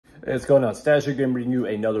It's going on. Stash here, gonna bring you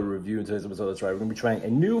another review in today's episode. That's right. We're gonna be trying a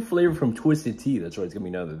new flavor from Twisted Tea. That's right. It's gonna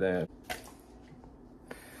be none other than.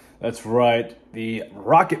 That's right. The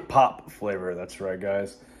Rocket Pop flavor. That's right,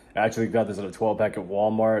 guys. I actually got this in a 12-pack at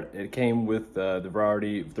Walmart. It came with the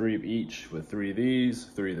variety of 3 of each, with 3 of these,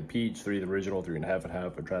 3 of the peach, 3 of the original, 3 and half and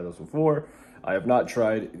half. I've tried those before. I have not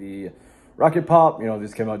tried the Rocket Pop. You know,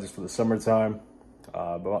 this came out just for the summertime.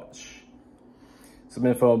 But some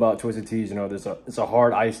info about Twisted Teas. You know, it's a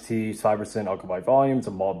hard iced tea, 5% alcohol by volume. It's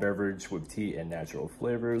a malt beverage with tea and natural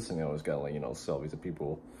flavors. And you know, it's got like, you know, selfies of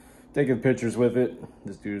people taking pictures with it.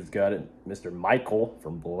 This dude's got it. Mr. Michael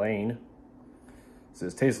from Blaine. It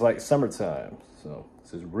says, tastes like summertime. So it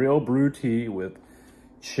says real brew tea with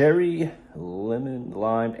cherry, lemon,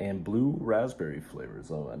 lime, and blue raspberry flavors.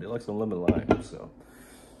 Oh, I do like some lemon lime. So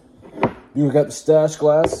you got the stash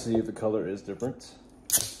glass. See if the color is different.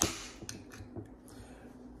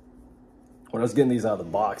 When I was getting these out of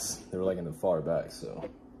the box, they were like in the far back, so.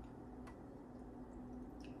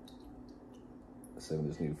 Saving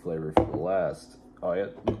this new flavor for the last. Oh yeah,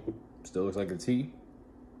 still looks like a tea.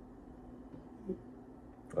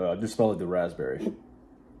 I just smell like the raspberry.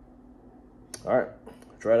 All right,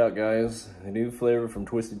 try it out, guys. The new flavor from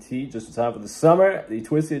Twisted Tea, just in time for the summer. The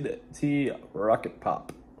Twisted Tea Rocket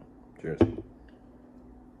Pop. Cheers.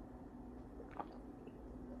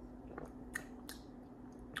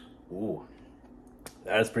 Ooh.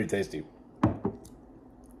 That's pretty tasty.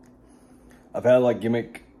 I've had like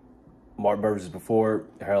gimmick malt beverages before.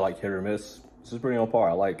 I had like hit or miss. This is pretty on par.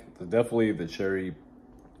 I like definitely the cherry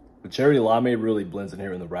limeade really blends in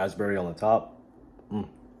here, and the raspberry on the top.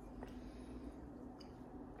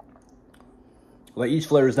 Like each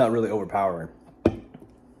flavor is not really overpowering.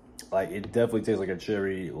 Like it definitely tastes like a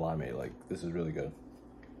cherry limeade. Like this is really good.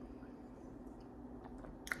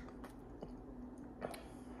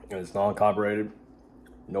 And it's non-carbonated.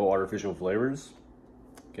 No artificial flavors.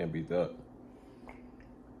 Can't beat that.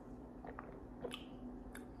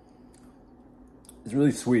 It's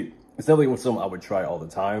really sweet. It's definitely something I would try all the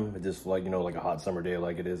time. It's just like, you know, like a hot summer day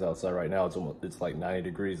like it is outside right now. It's like 90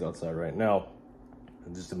 degrees outside right now.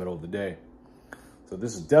 It's just the middle of the day. So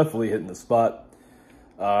this is definitely hitting the spot.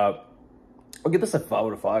 I'll get this at 5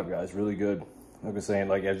 out of 5, guys. Really good. Like I was saying,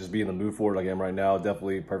 like I just be in the mood for it like I am right now.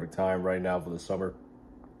 Definitely perfect time right now for the summer.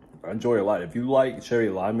 I enjoy it a lot. If you like cherry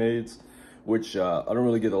limeades, which I don't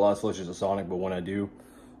really get a lot of selections of Sonic, but when I do,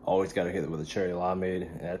 I always got to hit it with a cherry limeade.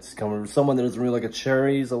 And that's coming from someone that doesn't really like a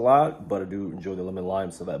cherries a lot, but I do enjoy the lemon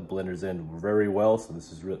lime, so that blenders in very well. So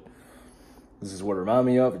this is what it reminds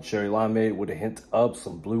me of, a cherry limeade with a hint of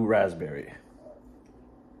some blue raspberry.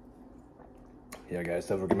 Yeah, guys,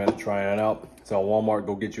 definitely recommend trying it out. It's on Walmart.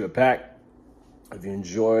 Go get you a pack if you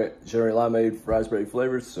enjoy cherry limeade raspberry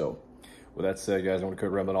flavors. So with that said, guys, I'm going to cut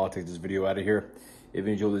rambling on. I'll take this video out of here. If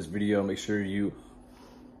you enjoyed this video, make sure you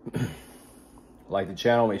like the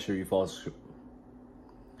channel. Make sure you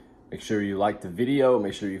make sure you like the video.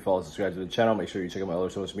 Make sure you follow, subscribe to the channel. Make sure you check out my other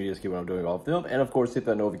social media to keep what I'm doing off film. And of course, hit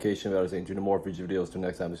that notification bell to stay tuned to more future videos. Till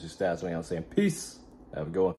next time, this is Stats. I'm saying peace. Have a good one.